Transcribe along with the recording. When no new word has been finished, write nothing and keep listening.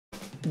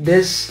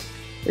This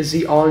is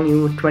the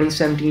all-new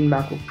 2017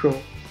 MacBook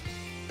Pro.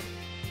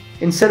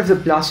 Instead of the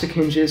plastic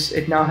hinges,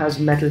 it now has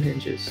metal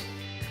hinges.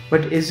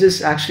 But is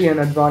this actually an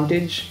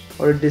advantage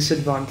or a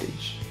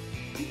disadvantage?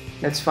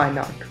 Let's find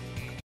out.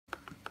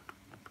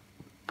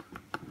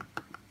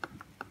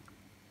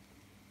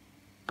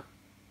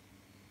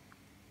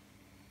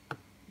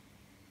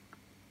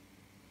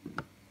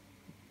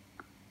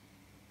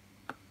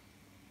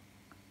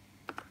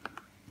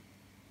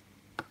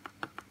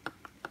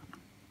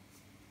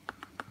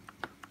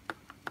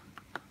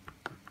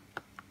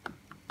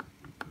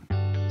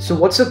 So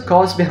what's the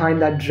cause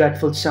behind that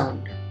dreadful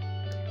sound?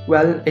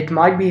 Well, it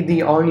might be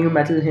the all-new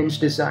metal hinge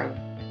design.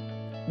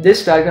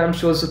 This diagram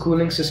shows the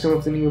cooling system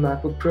of the new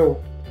MacBook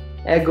Pro.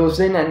 Air goes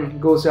in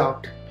and goes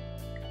out.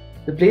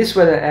 The place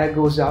where the air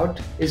goes out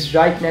is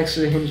right next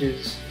to the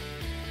hinges.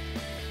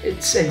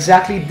 It's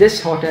exactly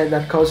this hot air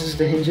that causes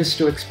the hinges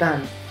to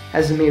expand,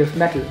 as they're made of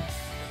metal.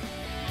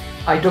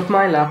 I took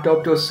my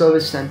laptop to a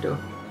service center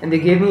and they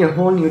gave me a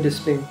whole new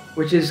display,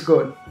 which is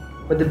good.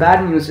 But the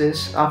bad news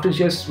is, after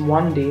just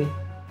one day,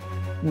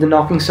 the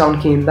knocking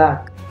sound came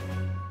back.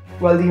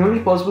 Well, the only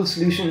possible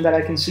solution that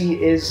I can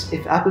see is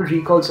if Apple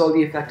recalls all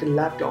the affected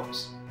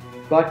laptops.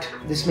 But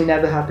this may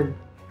never happen.